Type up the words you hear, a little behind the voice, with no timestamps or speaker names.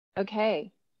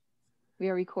Okay, we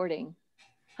are recording.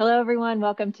 Hello, everyone.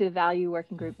 Welcome to the Value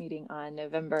Working Group meeting on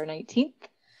November 19th.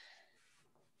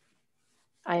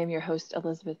 I am your host,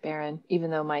 Elizabeth Barron, even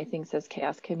though my thing says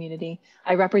CHAOSS Community.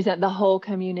 I represent the whole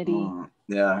community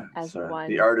as one.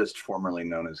 The artist formerly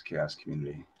known as CHAOSS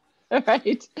Community.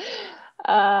 Right.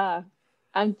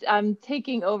 I'm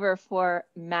taking over for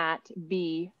Matt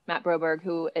Broberg,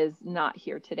 who is not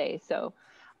here today. So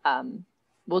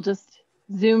we'll just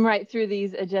zoom right through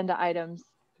these agenda items.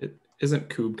 It isn't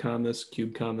KubeCon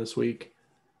this week.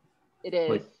 It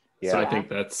is. So I think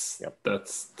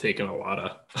that's taken a lot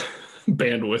of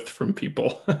bandwidth from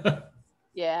people.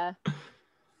 Yeah,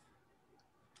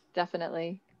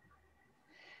 definitely.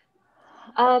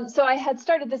 So I had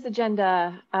started this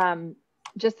agenda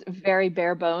just very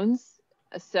bare bones.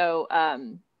 So,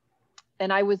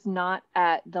 and I was not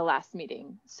at the last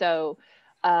meeting. So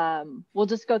we'll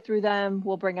just go through them.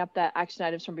 We'll bring up the action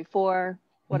items from before.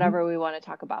 Whatever we want to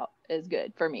talk about is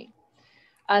good for me.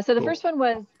 So the first one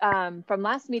was from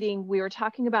last meeting, we were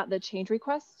talking about the change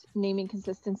request, naming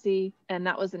consistency, and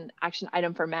that was an action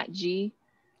item for Matt G.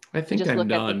 I think I'm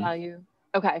done. At the value.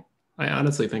 Okay. I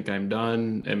honestly think I'm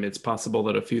done. And it's possible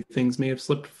that a few things may have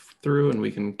slipped through and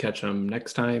we can catch them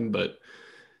next time. But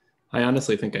I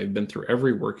honestly think I've been through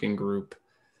every working group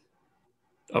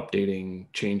updating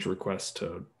change requests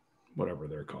to whatever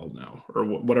they're called now, or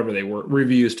whatever they were,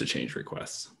 reviews to change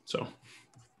requests. So.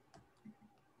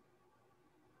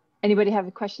 Anybody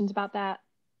have questions about that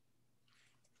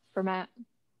for Matt?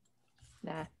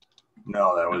 Nah.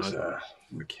 No, that was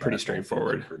pretty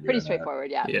straightforward. Pretty straightforward,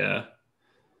 yeah. Yeah.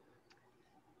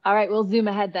 All right, we'll zoom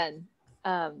ahead then.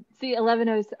 See,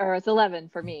 it's 11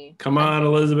 for me. Come on,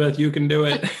 Elizabeth, you can do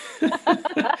it.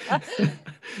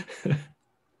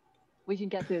 We can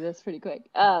get through this pretty quick.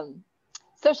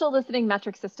 Social listening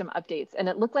metric system updates, and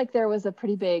it looked like there was a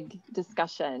pretty big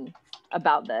discussion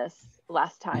about this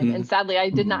last time, and sadly I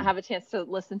did not have a chance to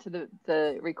listen to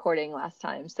the recording last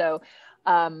time. So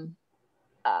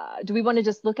do we want to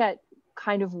just look at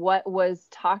kind of what was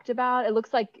talked about? It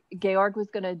looks like Georg was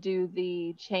going to do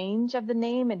the change of the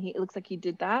name, and it looks like he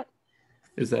did that.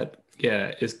 Is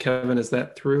Kevin, is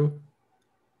that through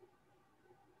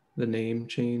the name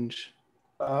change?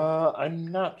 I'm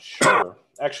not sure.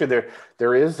 Actually,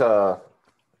 there is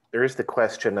the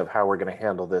question of how we're going to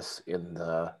handle this in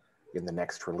the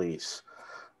next release,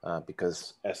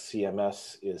 because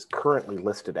SCMS is currently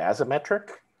listed as a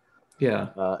metric. Yeah.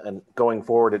 And going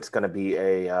forward, it's going to be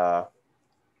a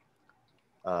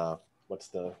what's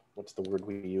the word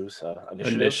we use?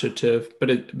 Initiative,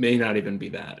 but it may not even be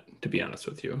that, to be honest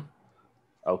with you.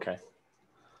 Okay.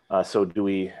 So do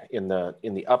we in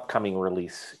the upcoming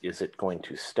release? Is it going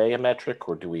to stay a metric,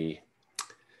 or do we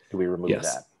remove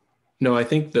that? No, I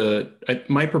think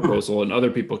my proposal, and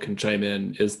other people can chime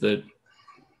in, is that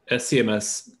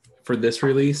SCMS for this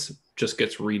release just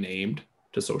gets renamed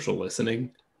to social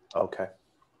listening. Okay.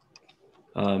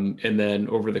 And then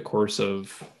over the course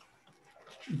of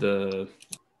the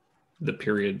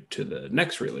period to the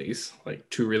next release, like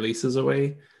 2 releases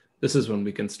away, this is when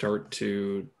we can start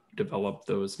to develop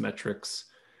those metrics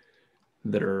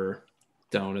that are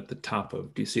down at the top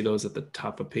of, do you see those at the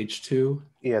top of page 2?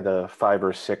 Yeah, the 5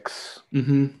 or 6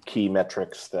 key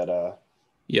metrics that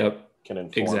can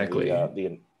inform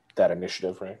that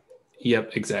initiative, right?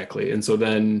 Yep, exactly. And so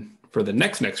then for the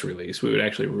next release, we would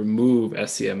actually remove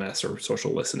SCMS or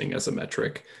social listening as a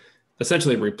metric,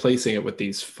 essentially replacing it with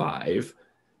these 5,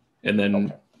 and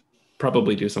then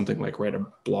probably do something like write a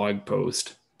blog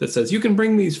post that says you can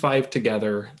bring these 5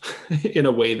 together in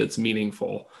a way that's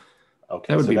meaningful.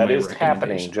 Okay, so that is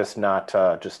happening, just not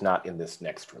in this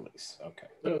next release. Okay.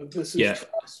 So this is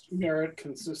trust, merit,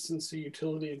 consistency,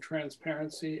 utility, and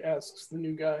transparency, asks the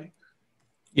new guy.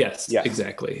 Yes,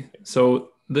 exactly.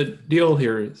 So the deal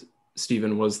here,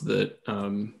 Stephen, was that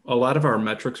a lot of our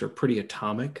metrics are pretty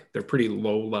atomic. They're pretty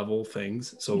low-level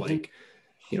things. So like,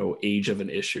 age of an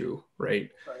issue,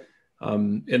 right?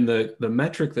 And the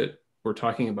metric that we're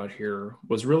talking about here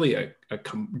was really a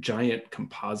giant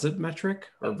composite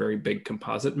metric, or a very big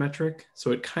composite metric.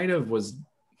 So it kind of was,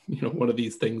 one of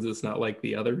these things that's not like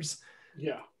the others.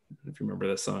 Yeah. If you remember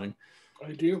this song.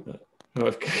 I do.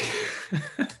 Okay.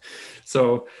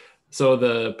 So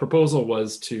the proposal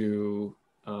was to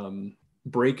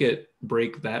break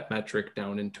that metric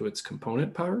down into its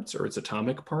component parts, or its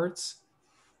atomic parts,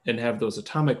 and have those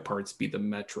atomic parts be the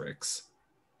metrics.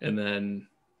 And then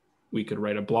we could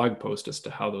write a blog post as to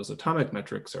how those atomic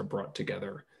metrics are brought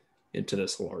together into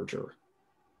this larger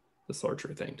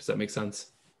thing. Does that make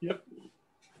sense? Yep.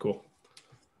 Cool.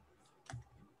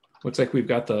 Looks like we've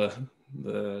got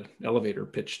the elevator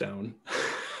pitch down.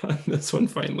 on this one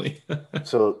finally.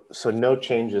 So no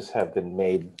changes have been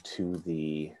made to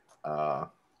the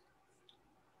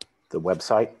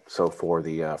website. So for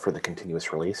the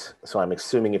continuous release. So I'm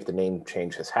assuming if the name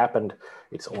change has happened,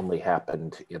 it's only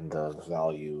happened in the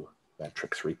value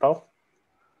metrics repo.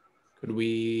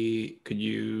 Could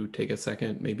you take a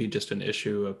second, maybe just an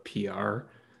issue of PR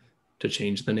to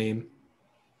change the name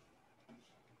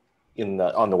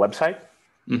on the website?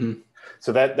 Mm-hmm.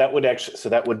 So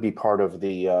that would be part of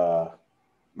the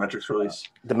metrics release.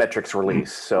 The metrics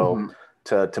release. So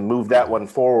to move that one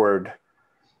forward,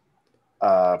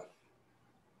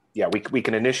 yeah, we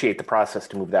can initiate the process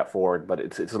to move that forward, but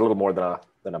it's a little more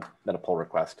than a pull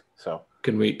request. So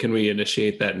can we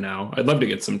initiate that now? I'd love to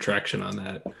get some traction on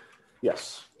that.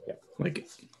 Yes. Yeah.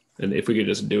 And if we could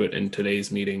just do it in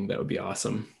today's meeting, that would be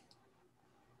awesome.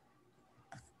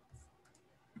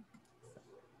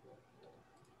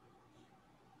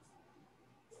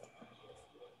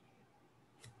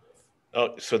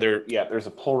 Oh, so there's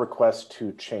a pull request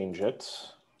to change it.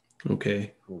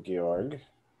 Okay. From Georg.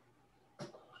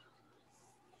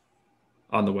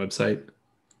 On the website?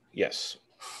 Yes.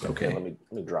 Okay. Let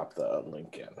me drop the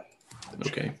link in.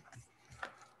 Okay.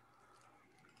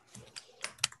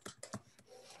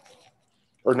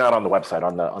 Or not on the website,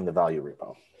 on the value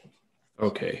repo.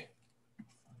 Okay.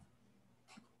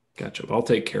 Gotcha. I'll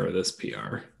take care of this PR.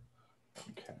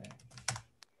 Okay.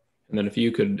 And then if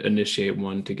you could initiate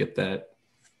one to get that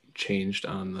changed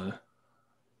on the...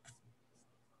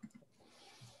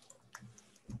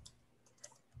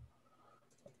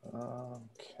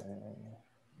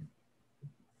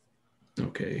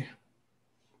 Okay.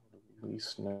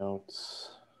 Release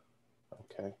notes.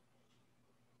 Okay.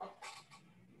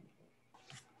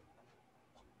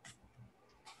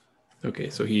 Okay,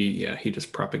 so he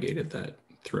just propagated that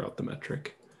throughout the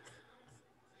metric.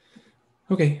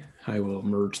 Okay, I will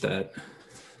merge that.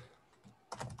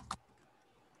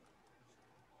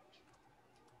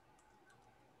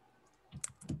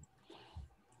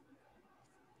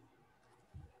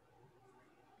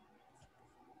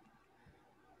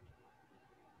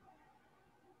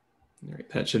 All right,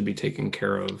 that should be taken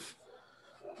care of.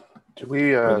 Do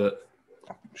we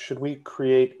should we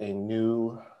create a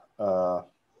new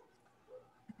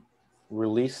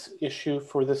release issue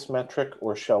for this metric,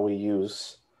 or shall we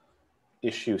use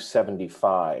issue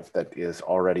 75 that is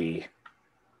already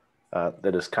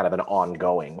that is kind of an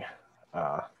ongoing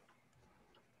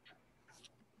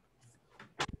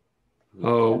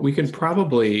oh, we can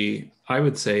probably, I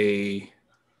would say,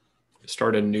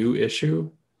 start a new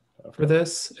issue for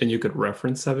this, and you could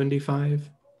reference 75.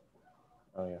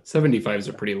 Oh, yeah. 75 is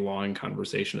a pretty long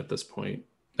conversation at this point.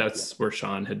 That's where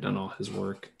Sean had done all his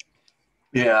work.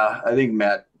 Yeah, I think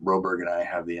Matt Roberg and I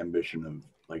have the ambition of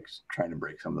trying to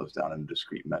break some of those down into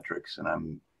discrete metrics,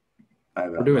 and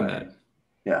we're doing that.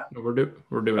 Yeah, no, we're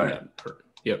doing that.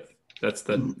 Yep, that's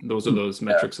those are those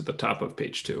metrics at the top of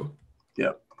page 2.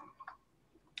 Yep.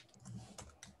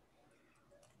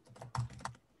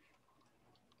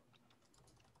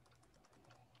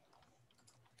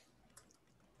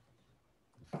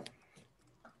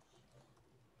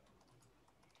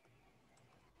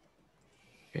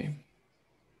 Okay.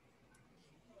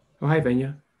 Oh, hi,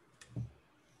 Venya.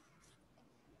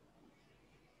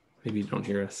 Maybe you don't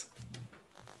hear us.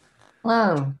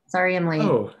 Hello. Sorry I'm late.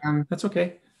 Oh, that's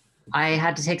okay. I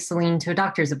had to take Celine to a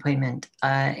doctor's appointment,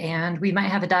 and we might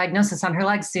have a diagnosis on her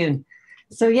leg soon.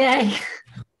 So yay.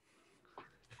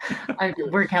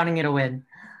 We're counting it a win.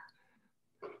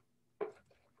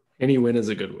 Any win is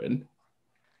a good win.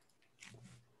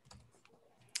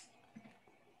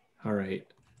 All right.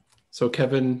 So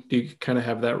Kevin, do you kind of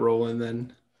have that role in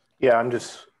then? Yeah, I'm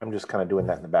just kind of doing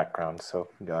that in the background. So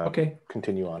okay,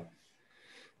 continue on.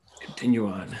 Continue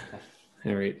on.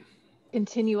 All right.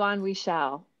 Continue on, we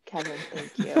shall, Kevin.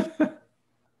 Thank you.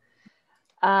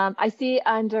 I see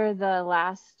under the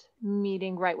last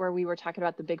meeting, right where we were talking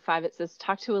about the big 5, it says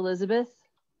talk to Elizabeth,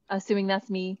 assuming that's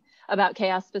me, about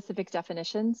CHAOSS specific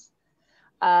definitions.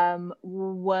 What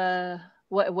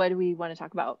do we want to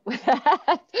talk about with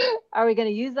that? Are we going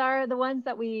to use the ones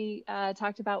that we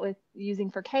talked about with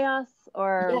using for CHAOSS,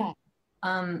 or? Yeah.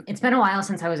 It's been a while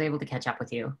since I was able to catch up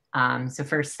with you. So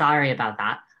first, sorry about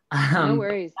that. No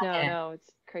worries. No,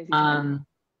 it's crazy.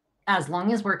 As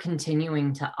long as we're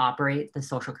continuing to operate the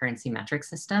social currency metric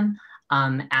system,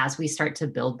 as we start to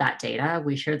build that data,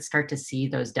 we should start to see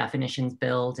those definitions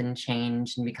build and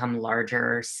change and become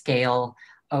larger scale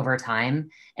over time.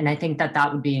 And I think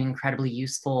that would be an incredibly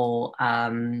useful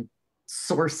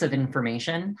source of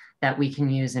information that we can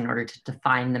use in order to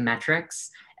define the metrics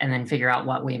and then figure out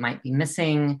what we might be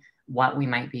missing, what we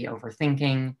might be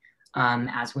overthinking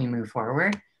as we move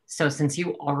forward. So since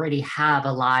you already have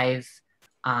a live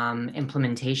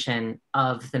implementation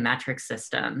of the metric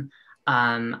system,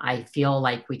 I feel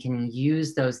like we can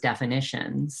use those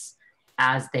definitions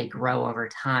as they grow over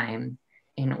time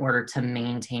in order to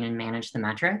maintain and manage the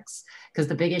metrics. Because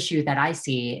the big issue that I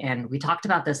see, and we talked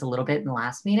about this a little bit in the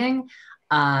last meeting,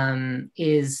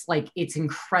 is like it's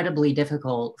incredibly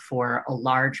difficult for a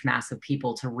large mass of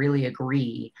people to really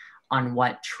agree on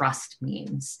what trust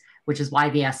means, which is why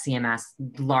the SCMS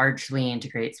largely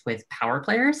integrates with power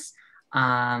players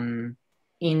in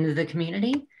the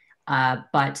community.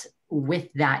 But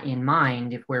with that in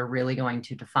mind, if we're really going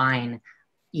to define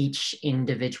each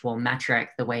individual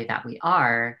metric the way that we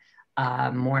are,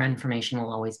 more information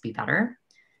will always be better.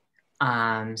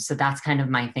 So that's kind of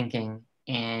my thinking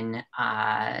in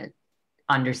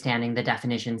understanding the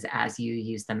definitions as you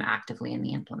use them actively in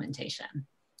the implementation.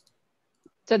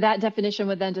 So that definition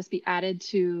would then just be added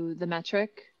to the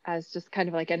metric as just kind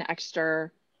of like an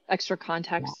extra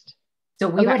context. So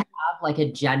we would have like a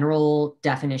general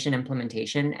definition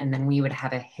implementation, and then we would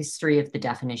have a history of the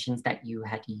definitions that you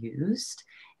had used,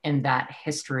 and that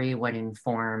history would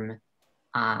inform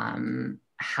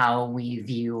how we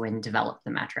view and develop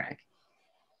the metric.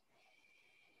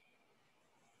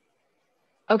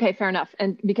 Okay, fair enough.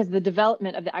 And because the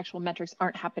development of the actual metrics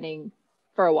aren't happening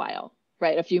for a while,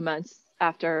 right? A few months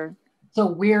after. So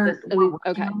we're working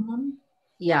okay. on them.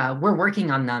 Yeah, we're working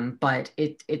on them, but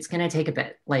it's going to take a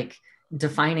bit. Like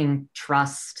defining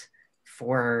trust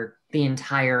for the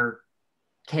entire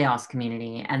CHAOSS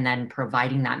community and then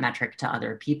providing that metric to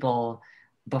other people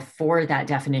before that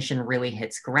definition really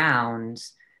hits ground,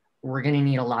 we're going to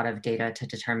need a lot of data to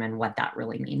determine what that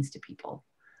really means to people.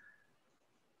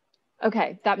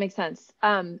 Okay, that makes sense.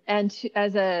 And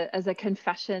as a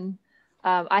confession,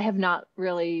 I have not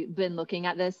really been looking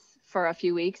at this for a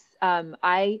few weeks.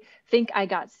 I think I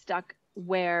got stuck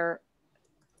where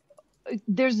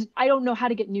I don't know how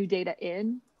to get new data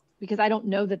in because I don't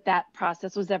know that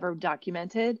process was ever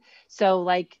documented. So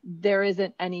like there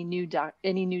isn't any new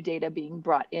data being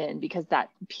brought in because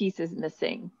that piece is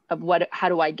missing of how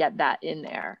do I get that in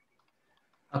there?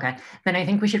 Okay, then I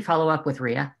think we should follow up with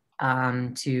Ria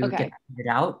to get it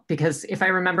out, because if I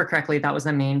remember correctly, that was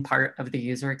the main part of the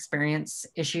user experience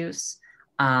issues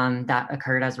that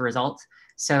occurred as a result.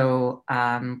 So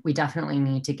we definitely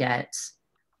need to get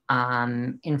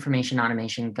information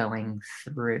automation going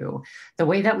through. The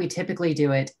way that we typically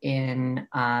do it in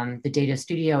the Data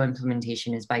Studio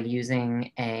implementation is by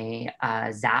using a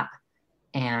ZAP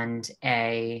and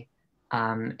a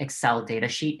Excel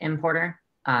datasheet importer.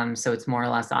 So it's more or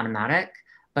less automatic,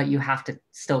 but you have to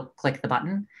still click the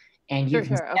button, and you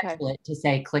can schedule it to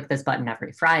say, click this button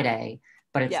every Friday,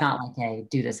 but it's not like a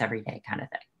do this every day kind of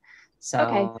thing.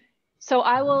 So, so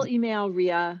I will email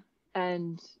Ria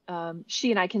and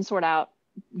she and I can sort out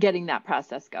getting that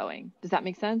process going. Does that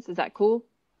make sense? Is that cool?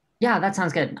 Yeah, that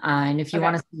sounds good. And if you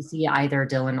want to see either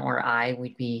Dylan or I,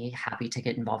 we'd be happy to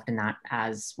get involved in that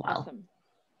as well.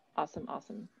 Awesome.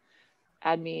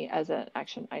 Add me as an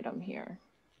action item here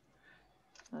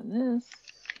on this.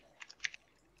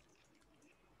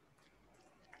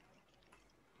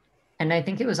 And I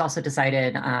think it was also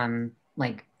decided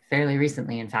like fairly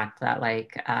recently, in fact, that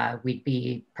like we'd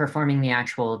be performing the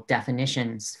actual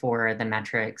definitions for the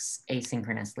metrics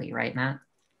asynchronously, right, Matt?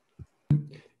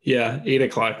 Yeah, 8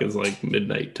 o'clock is like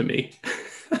midnight to me,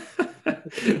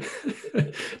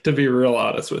 to be real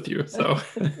honest with you. So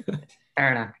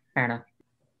fair enough.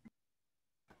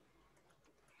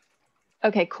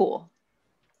 Okay, cool.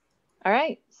 All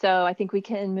right, so I think we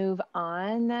can move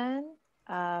on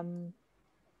then.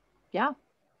 Yeah.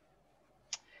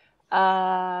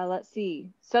 Let's see.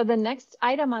 So the next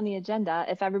item on the agenda,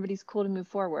 if everybody's cool to move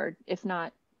forward, if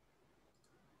not,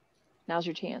 now's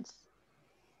your chance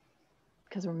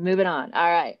because we're moving on.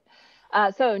 All right.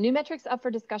 So new metrics up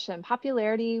for discussion.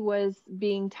 Popularity was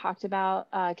being talked about,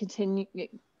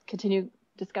 continue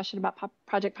discussion about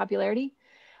project popularity.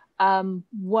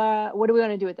 What do we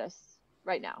want to do with this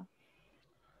right now?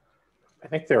 I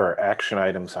think there are action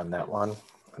items on that one.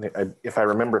 If I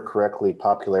remember correctly,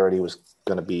 popularity was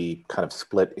going to be kind of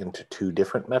split into 2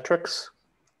 different metrics.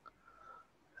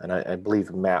 And I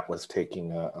believe Matt was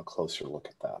taking a closer look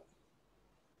at that.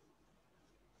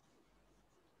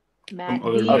 Matt,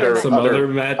 other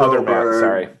Matt,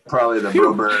 sorry. Probably the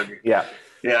Broberg. Yeah,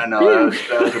 no,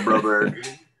 that was the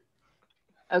Broberg.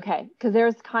 Okay, because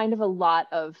there's kind of a lot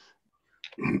of,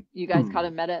 you guys call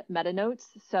them meta notes.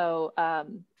 So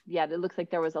yeah, it looks like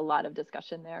there was a lot of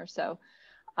discussion there. So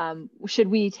should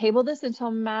we table this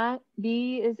until Matt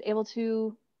B is able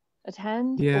to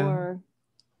attend? Yeah, or?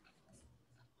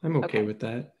 I'm okay with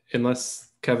that. unless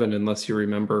Kevin, unless you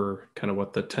remember kind of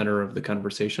what the tenor of the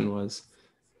conversation was.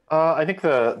 I think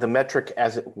the metric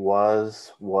as it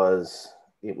was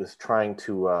it was trying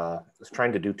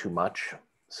to do too much.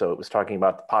 So it was talking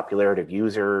about the popularity of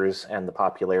users and the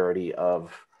popularity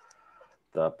of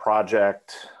the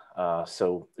project.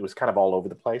 So it was kind of all over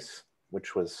the place,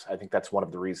 which was, I think that's one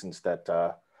of the reasons that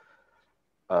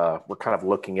we're kind of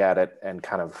looking at it and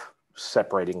kind of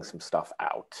separating some stuff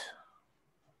out,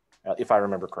 if I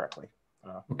remember correctly.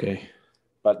 Okay.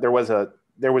 But there was a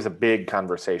big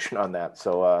conversation on that.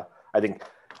 So I think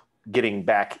getting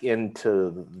back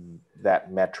into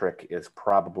that metric is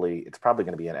probably going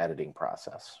to be an editing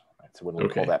process. Right? So when we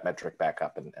pull that metric back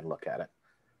up and look at it,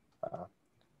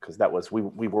 because that was,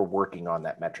 we were working on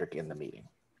that metric in the meeting.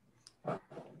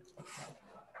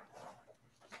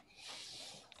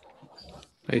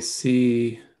 I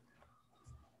see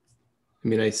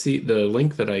the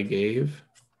link that I gave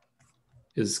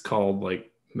is called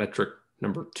like metric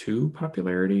number 2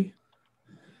 popularity.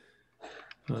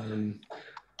 Do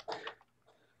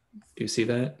you see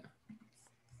that?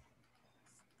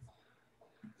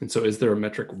 And so is there a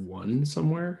metric 1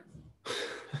 somewhere?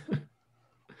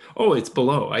 Oh, it's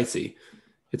below. I see.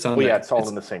 It's on. Well, yeah, it's all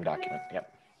in the same document.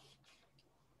 Yep.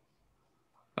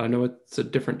 No, it's a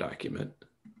different document.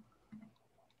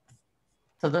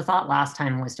 So the thought last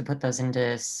time was to put those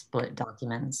into split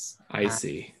documents. I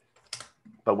see.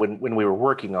 But when we were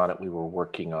working on it, we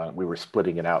were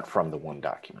splitting it out from the one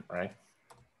document, right?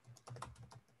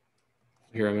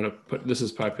 Here, I'm going to put, this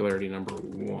is popularity number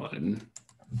 1.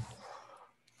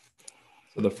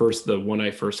 So the one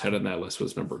I first had on that list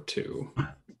was number 2.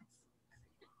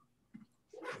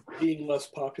 Being less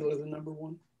popular than number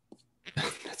 1.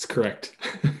 That's correct.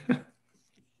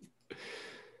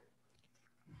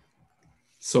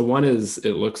 So 1 is,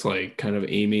 it looks like, kind of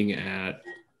aiming at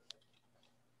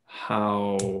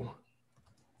how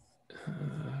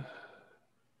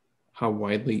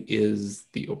widely is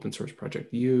the open source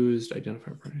project used,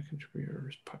 identify project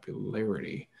contributors,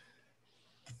 popularity.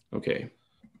 Okay.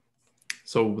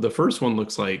 So the first one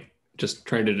looks like just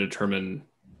trying to determine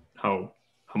how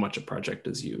much a project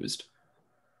is used,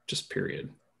 just period.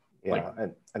 Yeah,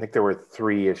 I think there were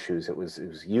 3 issues. It was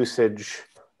usage,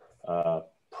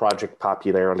 project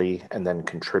popularity, and then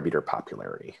contributor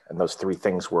popularity. And those 3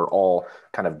 things were all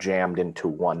kind of jammed into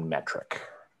one metric.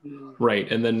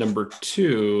 Right. And then number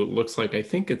 2 looks like, I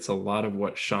think it's a lot of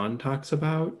what Sean talks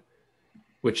about,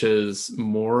 which is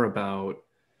more about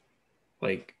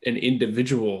like an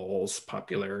individual's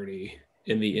popularity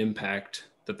and the impact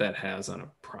that has on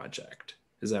a project.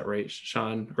 Is that right,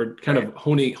 Sean? Or kind of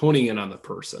honing in on the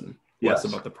person, less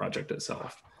about the project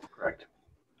itself. Correct.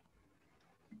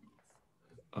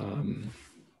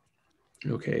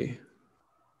 Okay.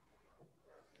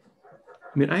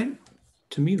 I mean,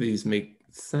 to me, these make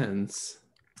sense.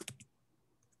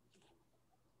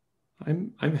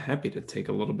 I'm happy to take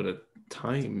a little bit of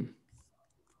time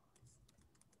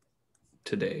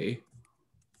today.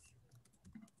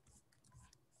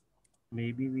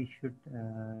 Maybe we should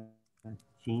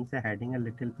change the heading a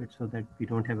little bit so that we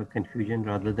don't have a confusion,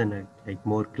 rather than like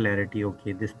more clarity.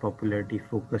 Okay, this popularity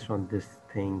focused on this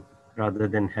thing, rather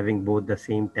than having both the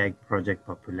same tag, project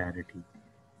popularity.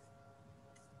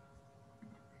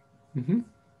 Mm-hmm.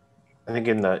 I think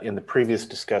in the previous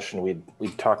discussion we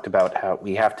talked about how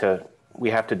we have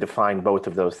to define both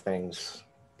of those things,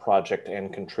 project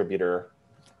and contributor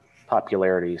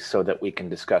popularity, so that we can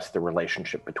discuss the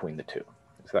relationship between the 2.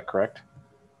 Is that correct?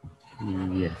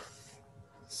 Yes.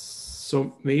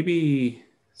 So we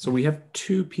have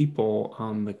 2 people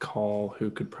on the call who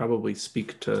could probably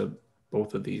speak to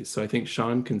both of these. So I think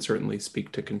Sean can certainly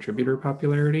speak to contributor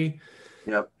popularity.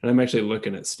 Yep. And I'm actually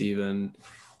looking at Stephen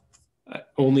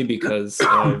only because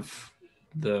of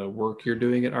the work you're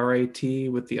doing at RIT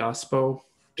with the OSPO.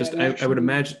 Just I would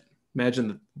imagine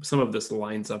that some of this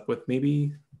lines up with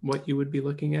maybe what you would be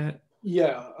looking at.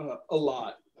 Yeah, a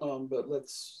lot. But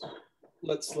let's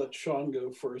let Sean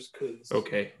go first, because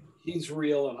he's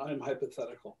real and I'm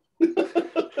hypothetical.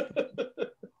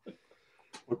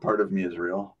 What part of me is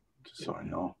real? Just so I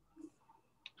know.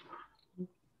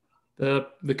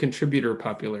 The contributor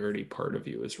popularity part of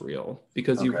you is real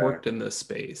because you've worked in this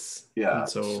space. Yeah. And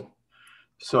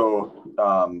so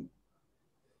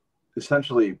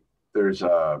essentially, there's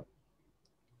a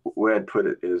way I'd put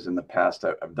it is, in the past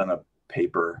I've done a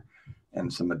paper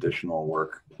and some additional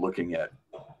work looking at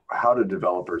how do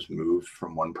developers move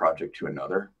from one project to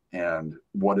another, and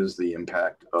what is the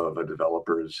impact of a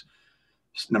developer's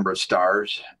number of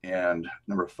stars and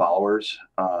number of followers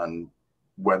on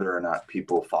whether or not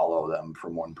people follow them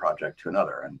from one project to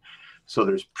another. And so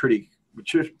there's pretty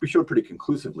we showed pretty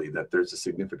conclusively that there's a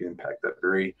significant impact that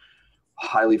very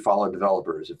highly followed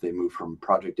developers, if they move from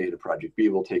project A to project B,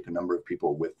 will take a number of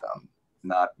people with them,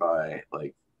 not by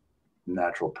like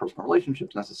natural personal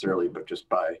relationships necessarily, but just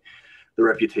by the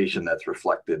reputation that's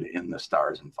reflected in the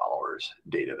stars and followers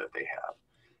data that they have.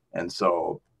 And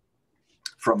so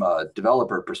from a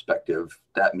developer perspective,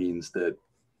 that means that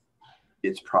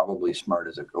it's probably smart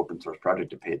as an open source project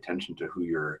to pay attention to who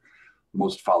your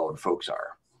most followed folks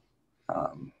are,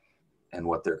 and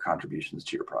what their contributions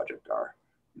to your project are.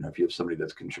 You know, if you have somebody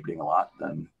that's contributing a lot,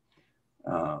 then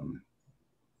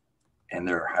and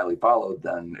they're highly followed,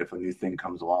 then if a new thing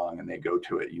comes along and they go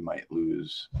to it, you might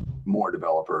lose more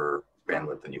developer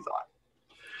bandwidth than you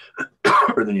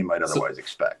thought, or than you might otherwise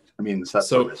expect. I mean, that's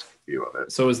the risk view of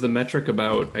it. So is the metric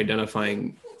about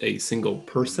identifying a single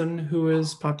person who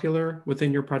is popular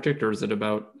within your project, or is it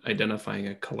about identifying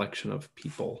a collection of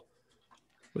people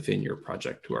within your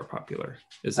project who are popular?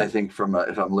 I think if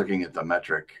I'm looking at the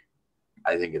metric,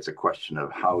 I think it's a question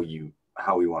of how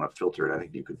we want to filter it. I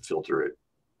think you could filter it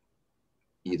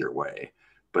either way,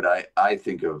 but I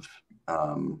think of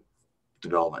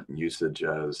development and usage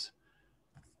as,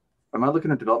 am I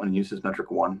looking at development and usage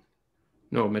metric 1?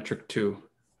 No, metric 2.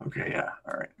 Okay, yeah,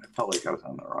 all right. I felt like I was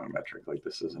on the wrong metric. Like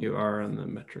this isn't. You are on the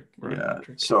metric. Yeah.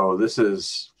 Metric. So this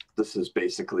is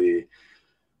basically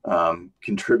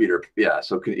contributor. Yeah.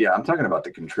 So yeah, I'm talking about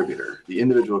the contributor, the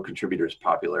individual contributor's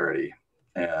popularity,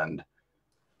 and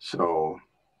so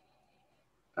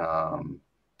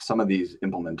some of these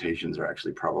implementations are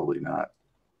actually probably not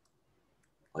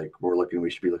like we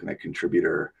should be looking at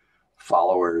contributor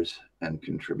followers and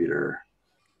contributor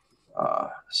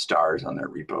stars on their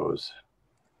repos,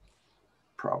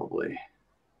 probably.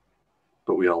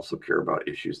 But we also care about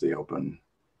issues they open.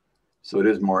 So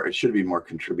it should be more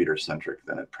contributor centric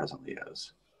than it presently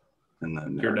is. And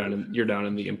then you're down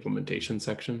in the implementation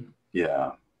section.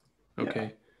 Yeah. Okay. Yeah.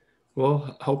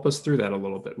 Well, help us through that a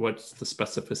little bit. What's the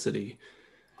specificity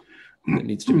that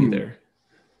needs to be there?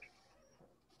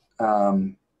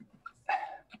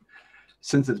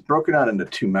 Since it's broken out into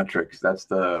 2 metrics, that's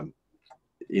the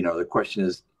question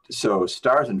is, so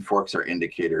stars and forks are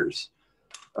indicators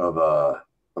of a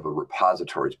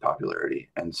repository's popularity.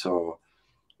 And so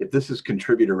if this is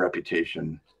contributor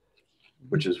reputation,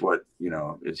 which is what,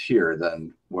 is here,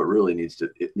 then what really needs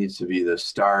to be the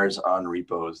stars on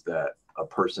repos that a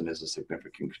person is a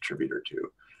significant contributor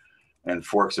to, and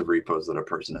forks of repos that a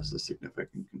person is a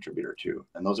significant contributor to.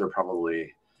 And those are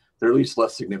probably, they're at least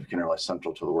less significant or less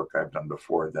central to the work I've done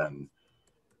before than,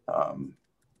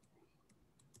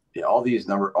 all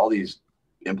these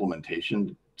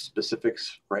implementation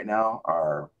specifics right now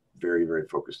are very, very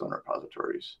focused on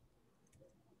repositories,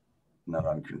 not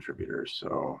on contributors.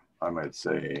 So I might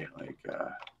say like,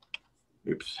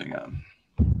 oops, hang on.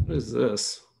 What is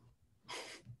this?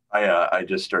 I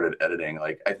just started editing.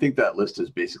 Like, I think that list is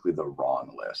basically the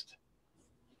wrong list.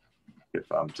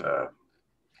 If I'm to.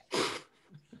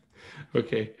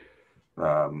 Okay.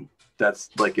 That's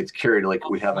like, it's carried, like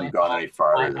we haven't gone any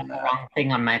farther than that. Wrong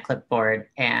thing on my clipboard,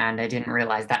 and I didn't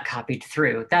realize that copied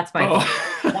through. That's my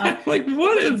fault. Like,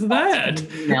 what is that?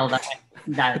 Email that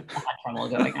had trouble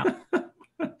going out.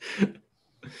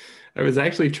 I was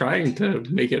actually trying to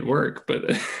make it work,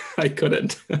 but I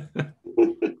couldn't.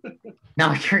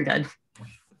 No, you're good.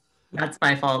 That's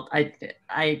my fault.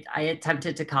 I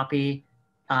attempted to copy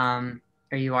a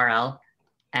URL,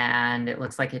 and it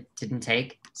looks like it didn't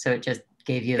take, so it just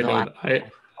gave you the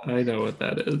I know what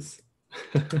that is.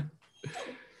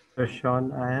 So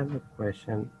Sean, I have a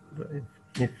question.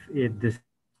 If this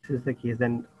is the case,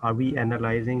 then are we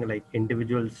analyzing like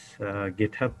individuals'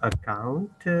 GitHub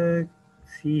account to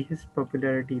see his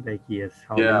popularity? Like, yes,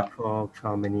 how many folks,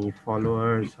 how many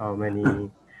followers, how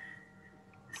many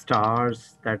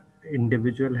stars that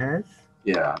individual has?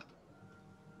 Yeah.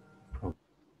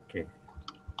 Okay.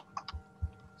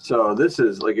 So this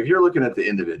is like, if you're looking at the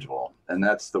individual, and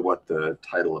that's what the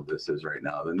title of this is right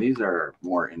now, then these are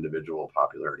more individual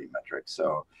popularity metrics.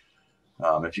 So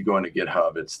if you go into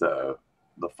GitHub, it's the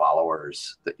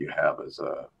followers that you have as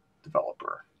a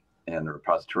developer, and the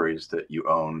repositories that you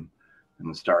own, and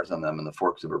the stars on them, and the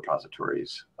forks of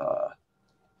repositories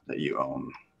that you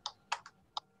own.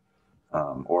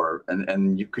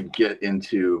 And you could get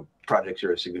into projects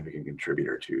you're a significant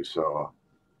contributor to. So,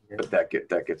 but that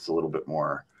gets a little bit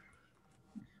more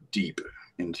deep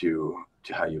into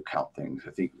how you count things.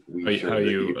 I think how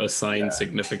you assign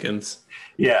significance.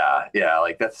 Yeah,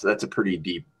 like that's a pretty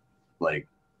deep, like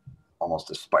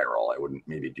almost a spiral. I wouldn't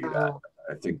maybe do that.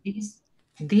 I think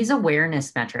these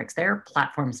awareness metrics, they're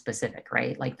platform specific,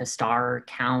 right? Like the star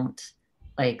count,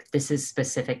 like this is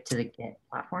specific to the Git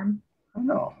platform.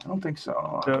 No, I don't think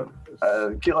so. So,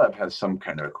 GitLab has some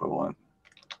kind of equivalent.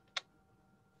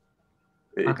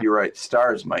 Okay. You're right,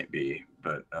 stars might be,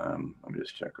 but let me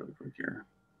just check really quick here.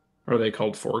 Are they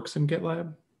called forks in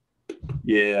GitLab?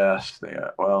 Yes, they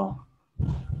are. Well,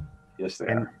 yes, they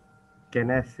are. Can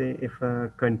I say if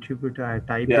a contributor, I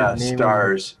type Yeah, his name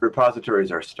stars.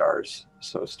 Repositories are stars.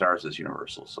 So stars is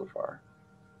universal so far.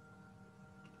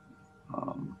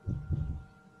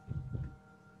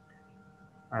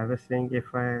 I was saying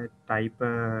if I type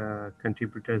a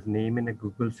contributor's name in a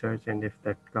Google search and if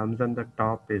that comes on the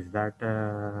top, is that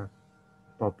a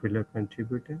popular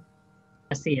contributor?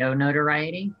 SEO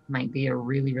notoriety might be a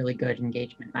really, really good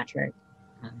engagement metric.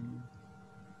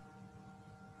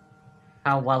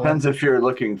 How well Depends if you're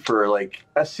looking for like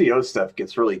SEO stuff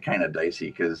gets really kind of dicey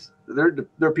because there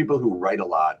are people who write a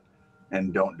lot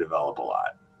and don't develop a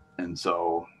lot. And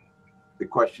so the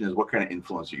question is, what kind of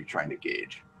influence are you trying to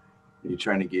gauge? Are you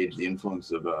trying to gauge the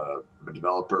influence of a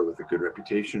developer with a good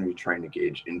reputation? Or are you trying to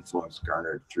gauge influence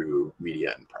garnered through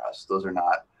media and press? Those are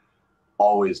not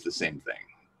always the same thing.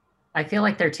 I feel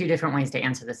like there are two different ways to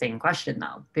answer the same question,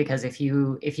 though, because if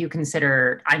you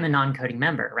consider, I'm a non-coding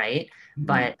member, right? Mm-hmm.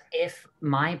 But if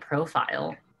my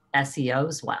profile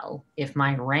SEOs well, if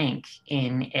my rank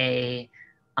in a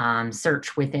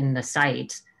search within the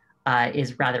site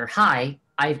is rather high,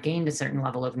 I've gained a certain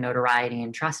level of notoriety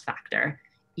and trust factor,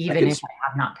 even if I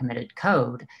have not committed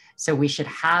code. So we should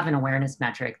have an awareness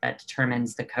metric that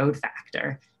determines the code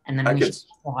factor. And then we should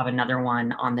also have another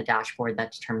one on the dashboard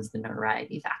that determines the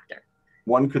notoriety factor.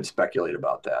 One could speculate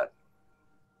about that.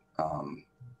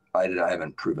 I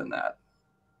haven't proven that.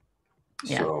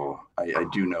 Yeah. So I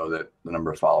do know that the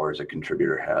number of followers a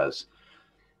contributor has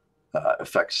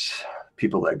affects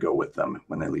people that go with them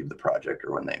when they leave the project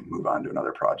or when they move on to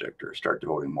another project or start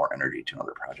devoting more energy to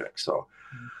another project. So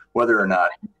whether or not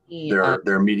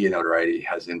their media notoriety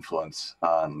has influence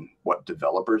on what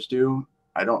developers do,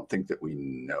 I don't think that we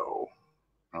know.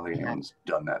 I don't think anyone's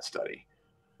done that study.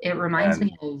 It reminds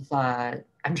me of,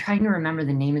 I'm trying to remember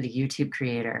the name of the YouTube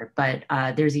creator, but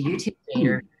there's a YouTube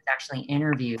creator who's actually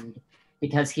interviewed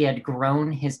because he had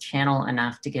grown his channel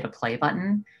enough to get a play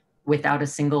button without a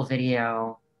single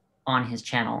video on his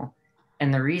channel.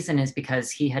 And the reason is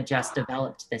because he had just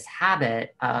developed this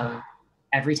habit of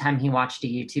every time he watched a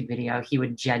YouTube video, he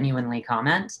would genuinely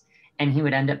comment and he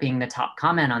would end up being the top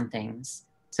comment on things.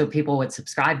 So people would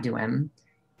subscribe to him.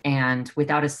 And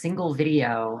without a single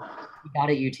video, he got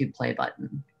a YouTube play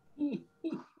button.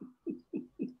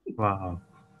 Wow.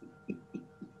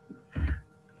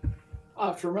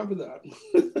 I'll have to remember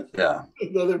that. Yeah.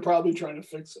 Though they're probably trying to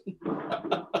fix it.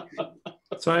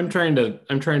 So I'm trying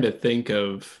to think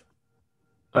of.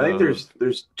 I think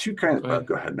there's two kinds.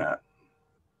 Go ahead, Matt.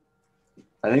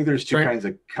 I think there's two kinds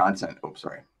of content. Oh,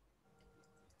 sorry.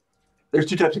 There's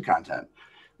two types of content.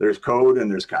 There's code and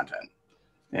there's content,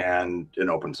 and in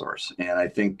open source. And I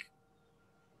think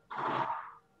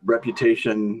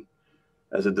reputation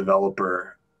as a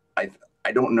developer, I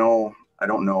don't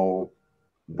know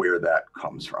where that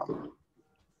comes from.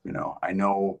 You know, I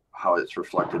know how it's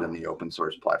reflected in the open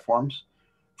source platforms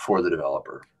for the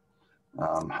developer.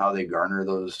 How they garner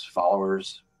those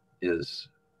followers is,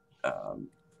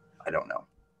 I don't know.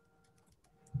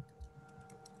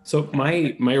 So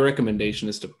my recommendation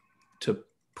is to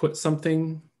put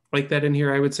something like that in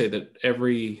here. I would say that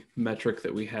every metric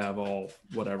that we have, all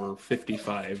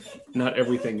 55, not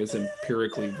everything is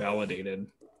empirically validated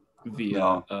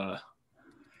via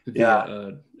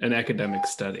an academic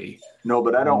study. No,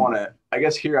 but I don't want to. I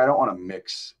guess here I don't want to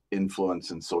mix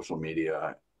influence in social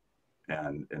media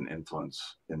and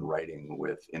influence in writing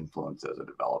with influence as a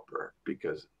developer,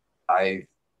 because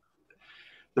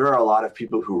there are a lot of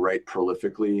people who write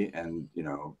prolifically and, you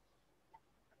know,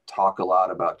 talk a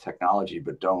lot about technology,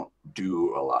 but don't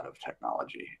do a lot of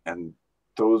technology. And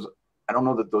those, I don't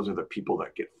know that those are the people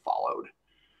that get followed.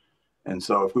 And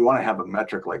so if we want to have a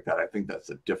metric like that, I think that's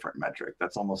a different metric.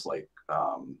 That's almost like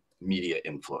media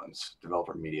influence,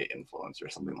 developer media influence or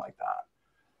something like that.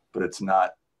 But it's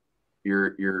not,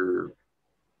 your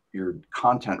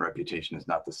content reputation is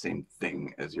not the same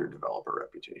thing as your developer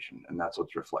reputation. And that's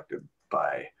what's reflected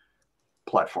by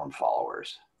platform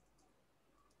followers.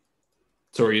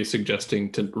 So are you suggesting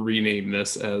to rename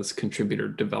this as contributor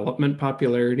development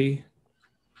popularity?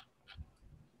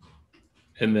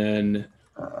 And then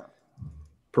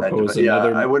propose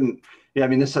another? I wouldn't. Yeah, I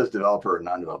mean, this says developer or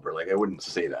non-developer. Like, I wouldn't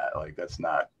say that. Like, that's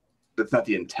not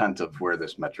the intent of where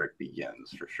this metric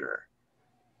begins, for sure.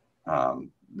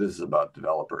 This is about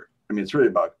developer. I mean, it's really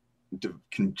about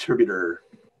contributor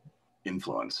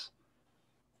influence.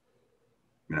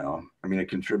 You know, I mean, a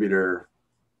contributor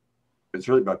it's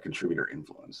really about contributor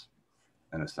influence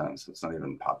in a sense. It's not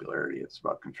even popularity, it's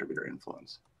about contributor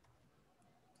influence.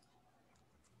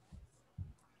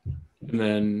 And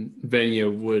then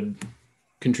Venya, would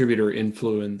contributor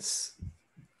influence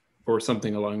or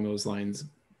something along those lines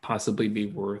possibly be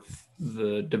worth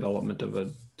the development of a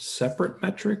separate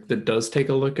metric that does take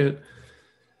a look at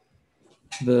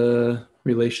the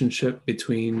relationship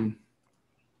between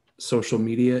social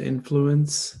media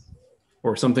influence,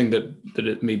 or something that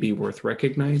it may be worth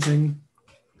recognizing?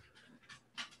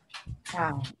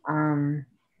 Wow.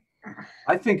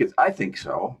 I think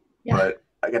so, yeah.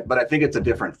 But I think it's a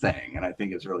different thing, and I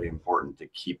think it's really important to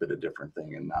keep it a different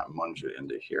thing and not munge it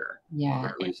into here. Yeah. Or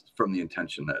at least from the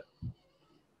intention that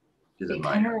is in it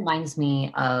mind. Kind of reminds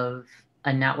me of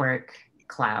a network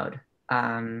cloud.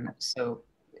 So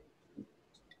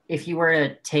if you were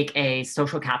to take a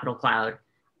social capital cloud,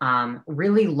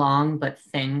 really long but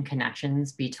thin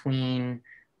connections between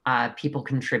people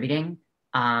contributing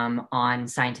on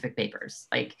scientific papers.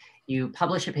 Like you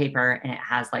publish a paper and it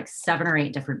has like 7 or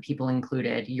 8 different people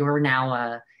included. You're now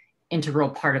a integral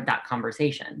part of that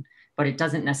conversation, but it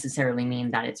doesn't necessarily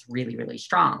mean that it's really, really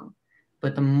strong.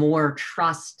 But the more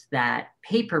trust that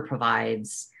paper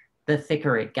provides, the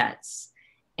thicker it gets.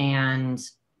 And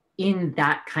in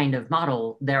that kind of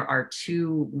model, there are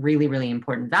 2 really, really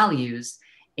important values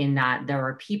in that there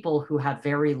are people who have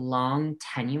very long,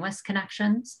 tenuous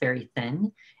connections, very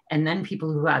thin, and then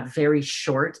people who have very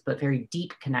short but very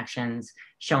deep connections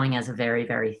showing as a very,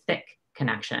 very thick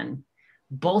connection.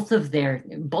 Both of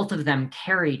them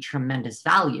carry tremendous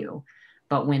value.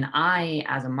 But when I,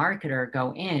 as a marketer,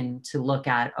 go in to look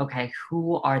at, okay,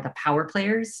 who are the power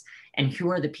players and who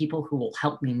are the people who will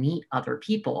help me meet other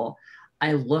people,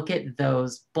 I look at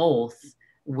those both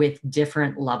with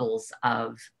different levels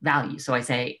of value. So I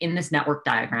say, in this network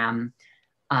diagram,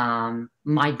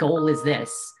 my goal is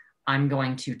this. I'm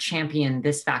going to champion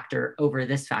this factor over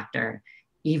this factor,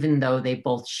 even though they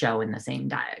both show in the same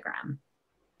diagram.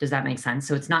 Does that make sense?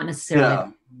 So it's not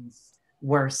necessarily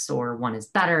worse or one is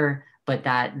better, but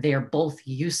that they're both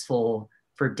useful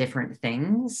for different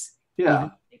things. Yeah.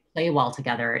 They play well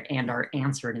together and are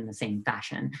answered in the same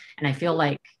fashion. And I feel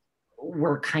like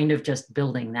we're kind of just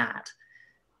building that.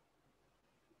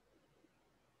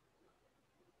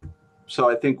 So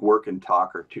I think work and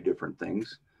talk are 2 different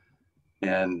things.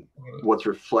 And what's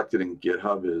reflected in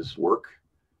GitHub is work,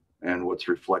 and what's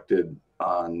reflected,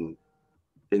 I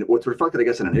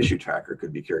guess, in an issue tracker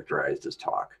could be characterized as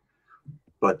talk.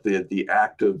 But the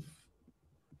act of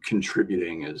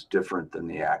contributing is different than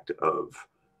the act of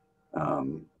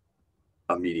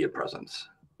a media presence.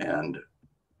 And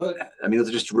I mean, those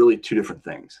are just really 2 different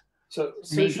things. So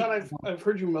Sean, I've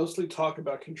heard you mostly talk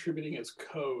about contributing as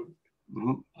code.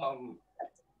 Mm-hmm.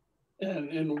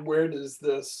 And where does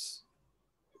this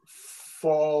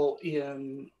fall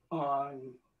in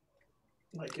on,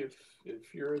 like, if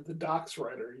you're the docs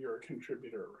writer, you're a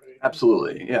contributor, right?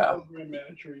 Absolutely, yeah. Program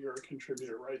manager, you're a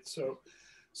contributor, right? So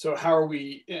how are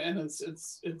we? And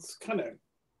it's kind of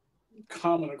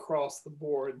common across the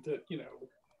board that, you know.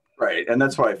 Right, and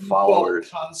that's why followers.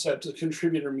 The concept of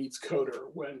contributor meets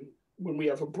coder when we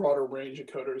have a broader range of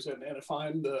coders, and if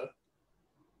I'm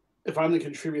the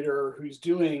contributor who's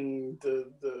doing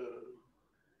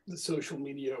the social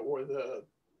media or the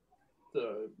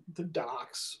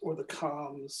docs or the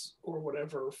comms or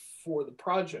whatever for the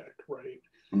project, right?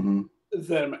 Mm-hmm.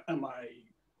 Then am I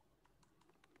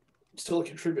still a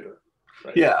contributor?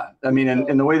 Right? Yeah, I mean,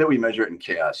 in the way that we measure it in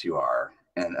CHAOSS, you are,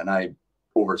 and I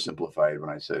oversimplified when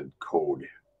I said code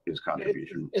is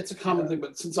contribution. It's a common thing,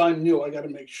 but since I'm new, I got to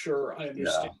make sure I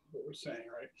understand what we're saying,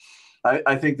 right?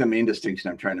 I think the main distinction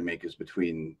I'm trying to make is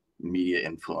between media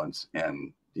influence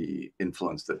and the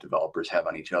influence that developers have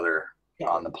on each other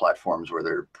on the platforms where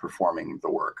they're performing the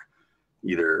work,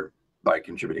 either by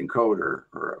contributing code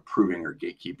or approving or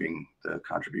gatekeeping the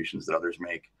contributions that others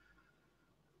make.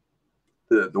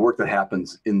 The work that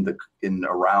happens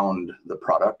around the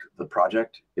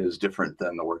project is different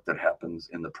than the work that happens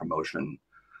in the promotion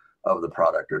of the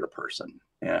product or the person.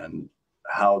 And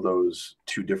how those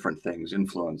 2 different things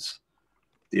influence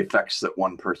the effects that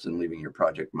one person leaving your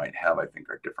project might have, I think,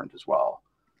 are different as well.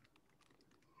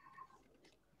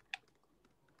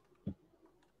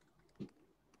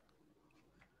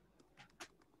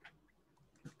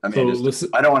 I mean,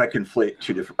 I don't want to conflate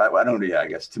 2 different. I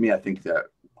guess to me, I think that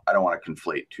I don't want to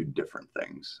conflate 2 different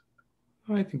things.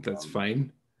 I think that's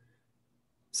fine.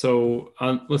 So,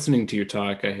 listening to your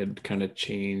talk, I had kind of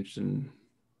changed in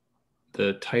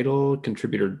the title,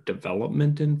 contributor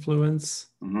development influence.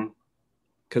 Mm-hmm.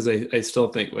 because I still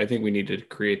think we need to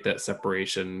create that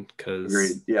separation, because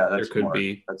Agreed. Yeah, there could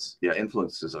be.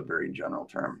 Influence is a very general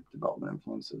term. Development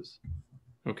influences.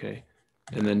 Okay,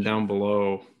 and then down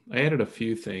below, I added a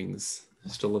few things.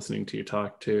 Still listening to you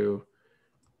talk too.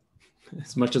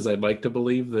 As much as I'd like to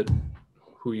believe that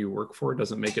who you work for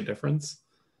doesn't make a difference.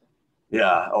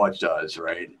 Yeah. Oh, it does,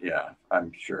 right? Yeah,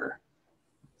 I'm sure.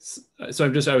 So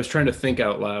I was trying to think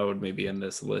out loud, maybe in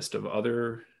this list of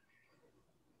other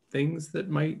things that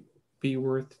might be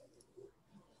worth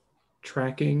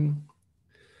tracking.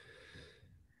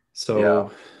 So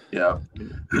yeah.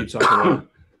 You talk about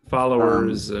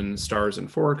followers and stars and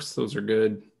forks, those are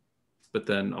good. But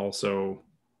then also,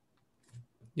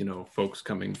 folks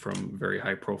coming from very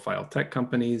high profile tech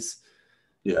companies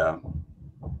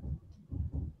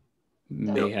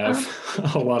may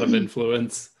have a lot of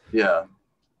influence. Yeah.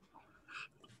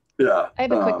 I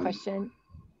have a quick question.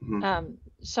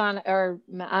 Sean, or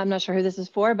I'm not sure who this is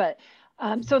for, but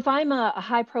so if I'm a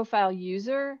high profile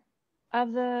user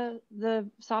of the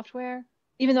software,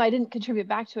 even though I didn't contribute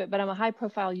back to it, but I'm a high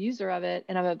profile user of it,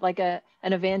 and I'm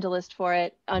an evangelist for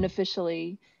it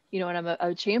unofficially, and I'm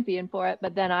a champion for it,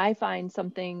 but then I find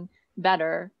something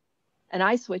better and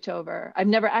I switch over. I've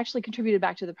never actually contributed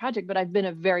back to the project, but I've been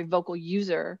a very vocal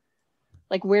user.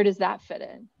 Like, where does that fit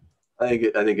in? I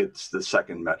think it's the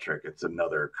second metric. It's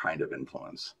another kind of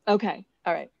influence. Okay.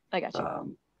 All right. I got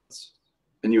you.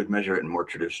 And you would measure it in more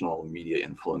traditional media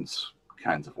influence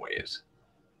kinds of ways.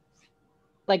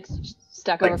 Like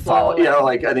Stack Overflow.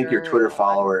 I think your Twitter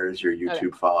followers, your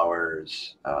YouTube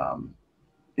followers,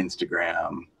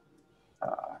 Instagram,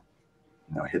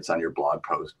 hits on your blog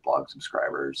post, blog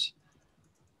subscribers.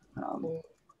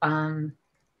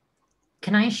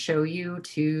 Can I show you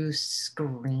 2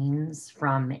 screens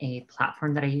from a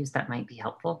platform that I use that might be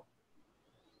helpful?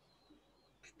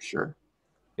 Sure.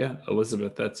 Yeah,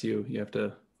 Elizabeth, that's you. You have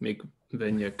to make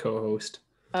Venya co-host.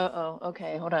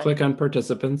 Okay, hold on. Click on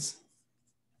participants.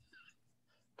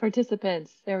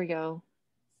 Participants, there we go.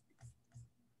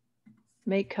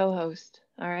 Make co-host,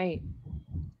 all right.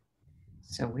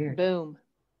 So weird. Boom.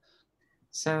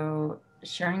 So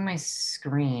sharing my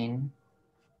screen,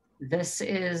 this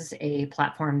is a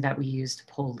platform that we use to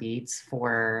pull leads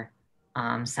for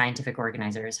scientific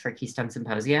organizers for Keystone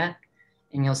Symposia.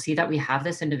 And you'll see that we have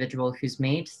this individual who's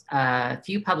made a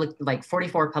few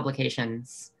 44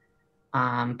 publications,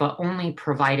 but only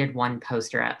provided 1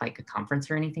 poster at a conference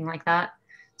or anything like that.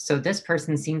 So this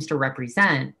person seems to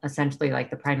represent essentially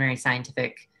the primary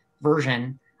scientific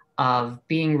version of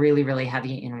being really, really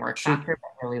heavy in work factor,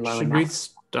 but really low in Should we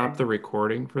stop the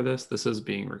recording for this? This is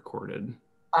being recorded.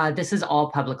 This is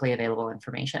all publicly available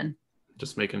information.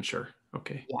 Just making sure.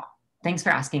 Okay. Yeah. Thanks for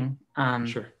asking.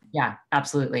 Sure. Yeah,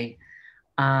 absolutely.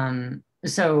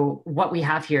 So what we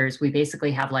have here is we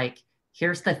basically have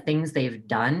here's the things they've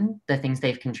done, the things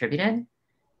they've contributed,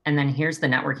 and then here's the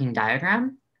networking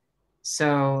diagram.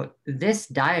 So this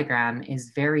diagram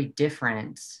is very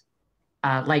different.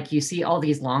 You see all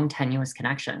these long tenuous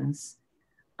connections.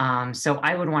 So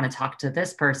I would want to talk to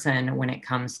this person when it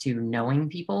comes to knowing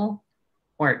people,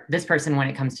 or this person when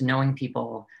it comes to knowing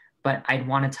people, but I'd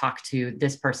want to talk to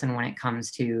this person when it comes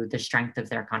to the strength of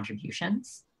their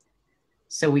contributions.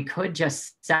 So we could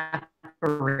just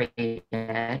separate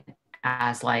it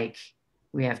as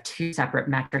we have 2 separate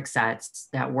metric sets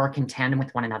that work in tandem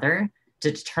with one another to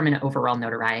determine overall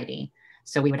notoriety.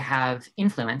 So we would have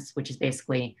influence, which is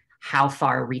basically how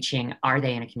far reaching are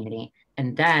they in a community?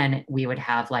 And then we would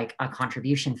have a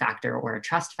contribution factor or a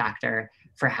trust factor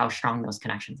for how strong those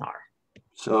connections are.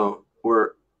 So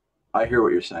I hear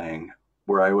what you're saying.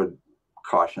 Where I would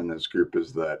caution this group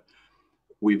is that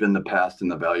we've in the past in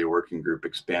the value working group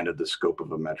expanded the scope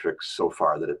of a metric so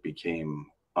far that it became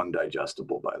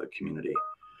undigestible by the community.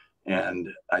 And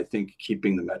I think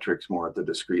keeping the metrics more at the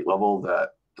discrete level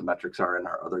that the metrics are in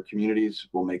our other communities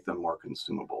will make them more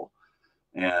consumable.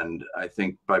 And I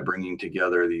think by bringing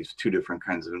together these 2 different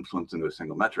kinds of influence into a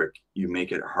single metric, you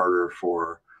make it harder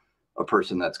for a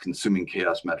person that's consuming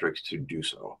CHAOSS metrics to do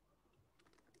so.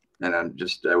 And I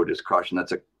would just caution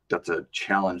that's a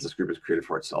challenge this group has created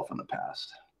for itself in the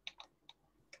past.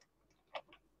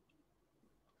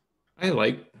 I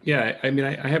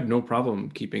have no problem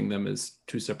keeping them as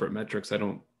 2 separate metrics. I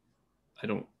don't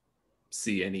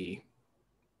see any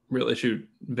real issue.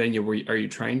 Venya, are you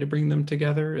trying to bring them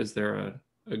together? Is there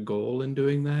a goal in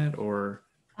doing that, or?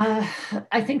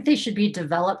 I think they should be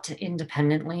developed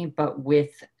independently, but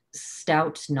with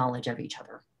stout knowledge of each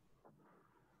other.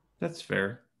 That's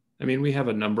fair. I mean, we have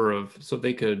a number of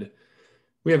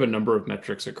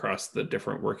metrics across the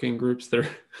different working groups. They're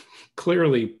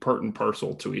clearly part and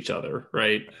parcel to each other,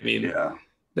 right? I mean, yeah,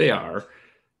 they are.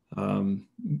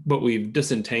 But we've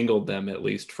disentangled them, at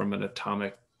least from an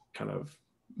atomic kind of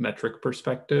metric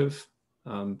perspective.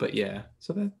 But yeah,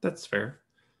 so that's fair.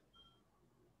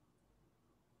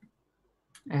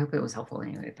 I hope it was helpful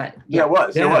anyway, but yeah, it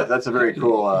was. Yeah. That's a very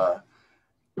cool,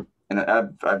 and I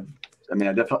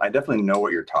definitely know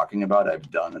what you're talking about.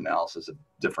 I've done analysis of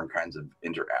different kinds of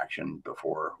interaction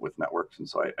before with networks, and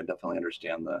so I definitely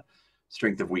understand the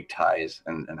strength of weak ties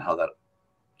and how that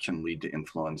can lead to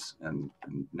influence and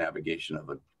navigation of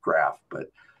a graph.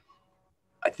 But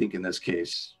I think in this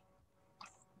case,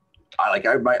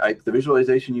 the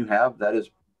visualization you have, that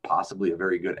is possibly a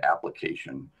very good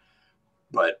application,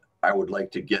 but I would like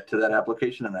to get to that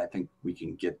application, and I think we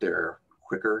can get there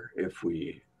quicker if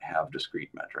we have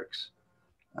discrete metrics.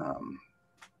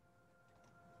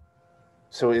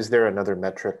 So is there another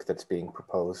metric that's being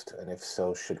proposed? And if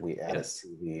so, should we add it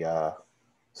to the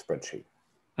spreadsheet?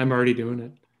 I'm already doing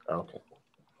it. Okay.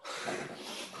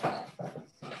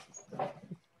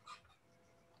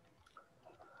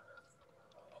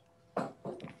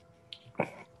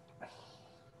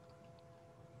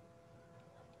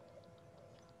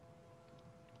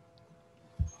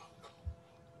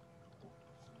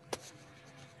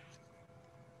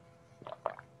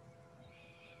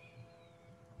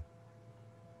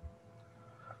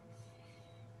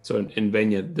 So in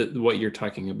Venya, what you're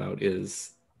talking about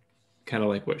is kind of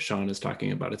like what Sean is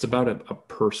talking about. It's about a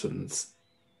person's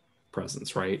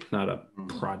presence, right? Not a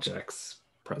project's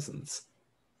presence.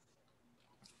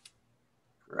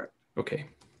 Correct. Okay.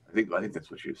 I think that's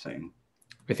what she was saying.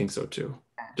 I think so too.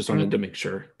 Just wanted to make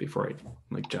sure before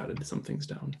I jotted some things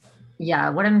down. Yeah,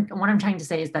 what I'm trying to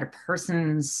say is that a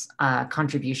person's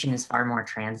contribution is far more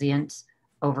transient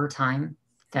over time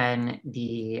than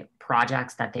the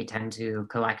projects that they tend to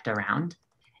collect around.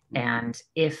 And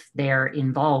if they're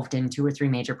involved in 2 or 3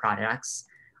 major projects,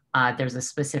 there's a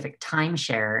specific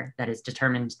timeshare that is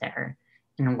determined there.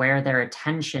 And where their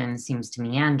attention seems to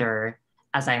meander,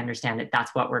 as I understand it,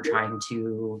 that's what we're trying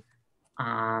to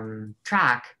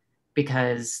track,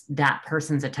 because that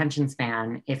person's attention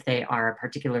span, if they are a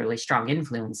particularly strong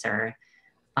influencer,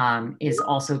 is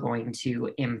also going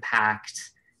to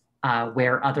impact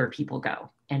where other people go.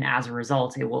 And as a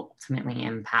result, it will ultimately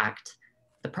impact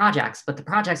the projects, but the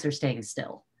projects are staying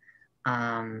still.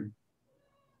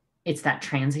 It's that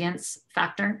transience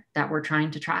factor that we're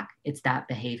trying to track. It's that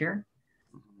behavior,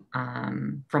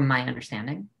 from my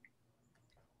understanding.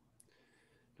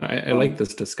 I like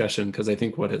this discussion because I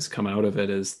think what has come out of it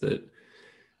is that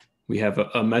we have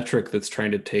a metric that's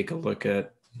trying to take a look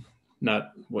at,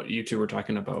 not what you two were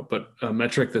talking about, but a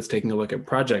metric that's taking a look at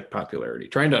project popularity,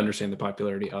 trying to understand the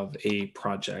popularity of a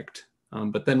project.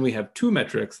 But then we have 2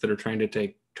 metrics that are trying to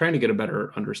get a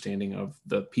better understanding of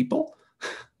the people,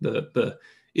 the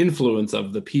influence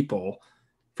of the people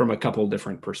from a couple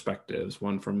different perspectives.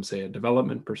 One from, say, a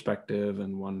development perspective,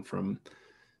 and one from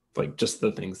like just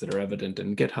the things that are evident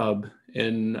in GitHub,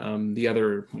 and the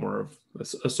other more of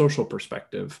a social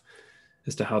perspective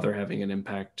as to how they're having an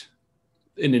impact,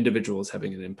 an individual is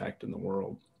having an impact in the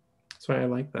world. So I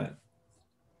like that.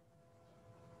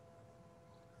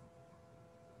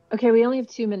 Okay, we only have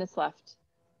 2 minutes left.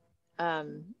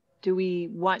 Do we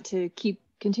want to keep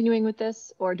continuing with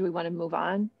this, or do we want to move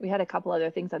on? We had a couple other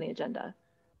things on the agenda.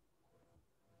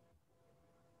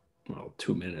 Well,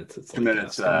 2 minutes. It's 2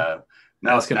 minutes.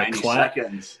 Now it's 90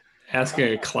 seconds.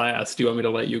 Asking a class, do you want me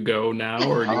to let you go now,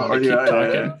 or do you want to keep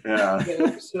talking?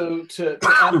 Yeah. So to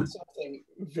add something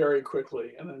very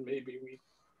quickly, and then maybe we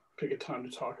pick a time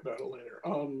to talk about it later.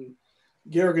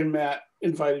 Georg and Matt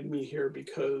invited me here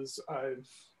because I've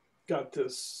got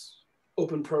this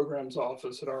open programs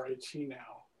office at RIT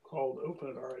now called Open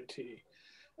at RIT.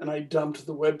 And I dumped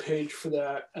the webpage for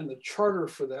that and the charter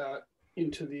for that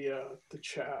into the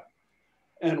chat.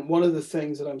 And one of the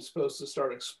things that I'm supposed to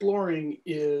start exploring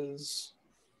is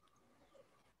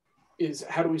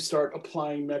how do we start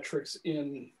applying metrics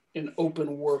in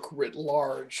open work writ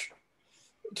large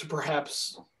to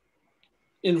perhaps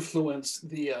influence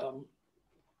the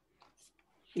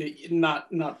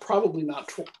probably not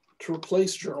to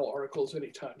replace journal articles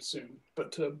anytime soon,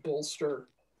 but to bolster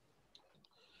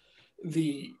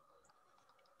to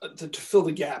fill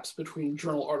the gaps between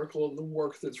journal article and the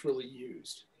work that's really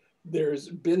used. There's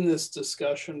been this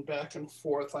discussion back and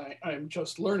forth, I'm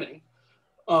just learning,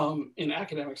 in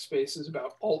academic spaces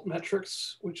about alt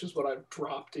metrics, which is what I've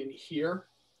dropped in here.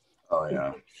 Oh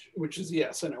yeah. Which is,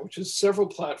 yes, I know, which is several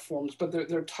platforms, but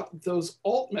those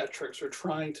alt metrics are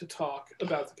trying to talk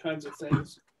about the kinds of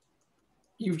things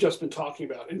you've just been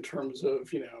talking about in terms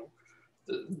of,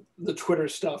 the Twitter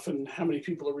stuff and how many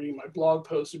people are reading my blog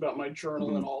post about my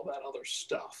journal and all that other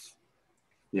stuff.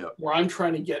 Yeah. Where I'm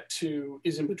trying to get to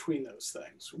is in between those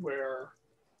things, where,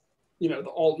 you know, the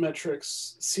alt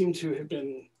metrics seem to have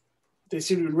been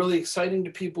really exciting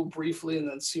to people briefly and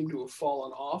then seem to have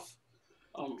fallen off,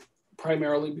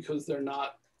 primarily because they're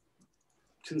not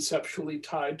conceptually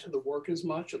tied to the work as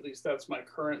much. At least that's my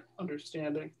current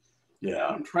understanding. Yeah.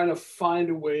 I'm trying to find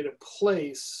a way to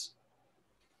place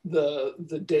the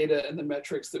data and the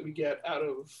metrics that we get out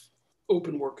of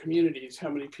open work communities. How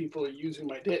many people are using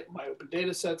my open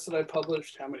data sets that I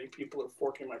published? How many people are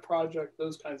forking my project?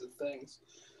 Those kinds of things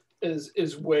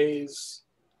is ways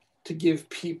to give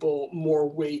people more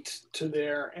weight to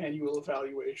their annual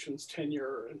evaluations,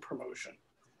 tenure, and promotion.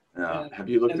 Yeah. Have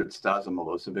you looked at Stasa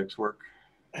Milosevic's work?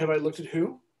 Have I looked at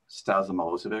who? Stasa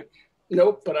Milosevic?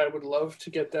 Nope, but I would love to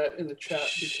get that in the chat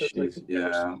because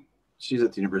she's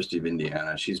at the University of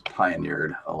Indiana. She's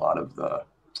pioneered a lot of the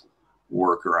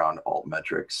work around alt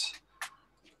metrics.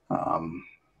 And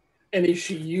is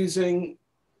she using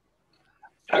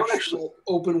actual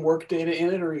open work data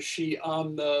in it, or is she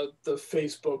on the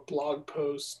Facebook blog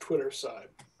post, Twitter side?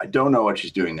 I don't know what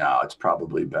she's doing now. It's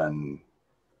probably been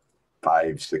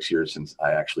 5-6 years since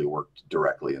I actually worked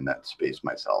directly in that space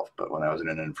myself. But when I was in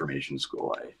an information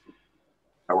school,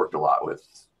 I worked a lot with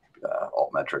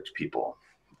altmetrics people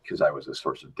because I was a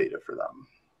source of data for them.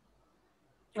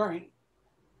 All right.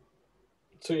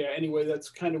 So yeah, anyway, that's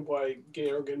kind of why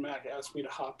Georg and Mac asked me to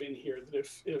hop in here, that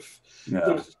if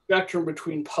there's a spectrum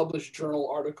between published journal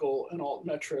article and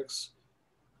altmetrics,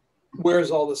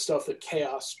 where's all the stuff that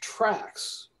CHAOSS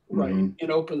tracks, right,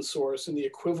 in open source, and the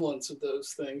equivalence of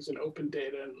those things in open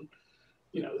data and,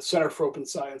 you know, the Center for Open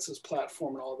Sciences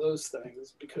platform and all those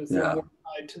things, because they're more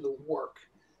tied to the work.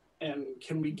 And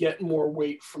can we get more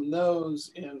weight from those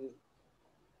in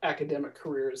academic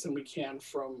careers than we can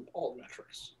from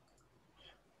altmetrics?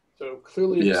 So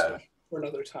clearly, for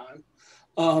another time.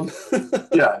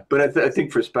 Yeah, but I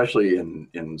think for especially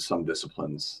in some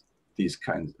disciplines, these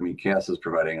kinds, I mean, CHAOSS is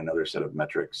providing another set of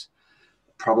metrics,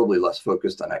 probably less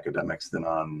focused on academics than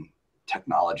on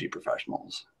technology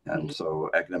professionals. And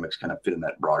so academics kind of fit in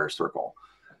that broader circle.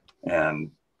 And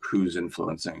who's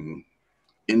influencing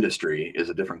industry is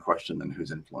a different question than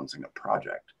who's influencing a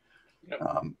project. Yep.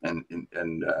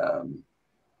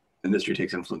 Industry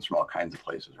takes influence from all kinds of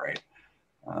places, right?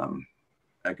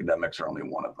 Academics are only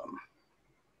one of them.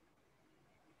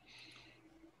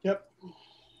 Yep.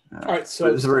 All right.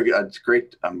 So this is very good. It's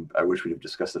great. I wish we'd have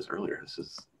discussed this earlier. This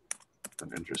is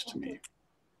of interest to me.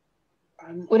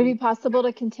 Would it be possible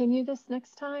to continue this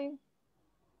next time?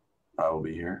 I will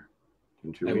be here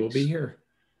in 2 weeks. I will be here.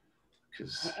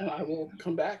 And I will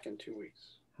come back in 2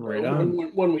 weeks. Right on.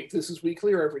 1 week. This is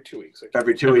weekly or every 2 weeks?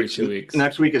 Every 2 weeks. 2 weeks.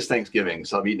 Next week is Thanksgiving,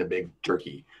 so I'm eating a big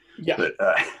turkey. Yeah. But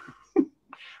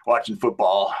watching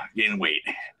football, gaining weight.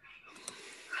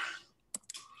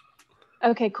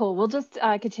 Okay, cool. We'll just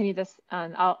continue this.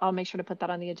 I'll make sure to put that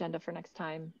on the agenda for next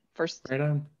time. First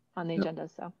on the agenda.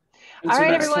 So, all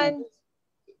right, everyone.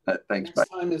 Thanks. Next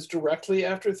time is directly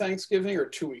after Thanksgiving or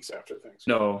 2 weeks after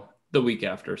Thanksgiving? No, the week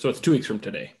after. So it's 2 weeks from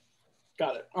today.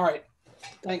 Got it. All right.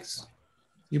 Thanks.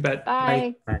 You bet.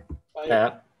 Bye. Bye. Bye.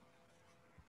 Yeah.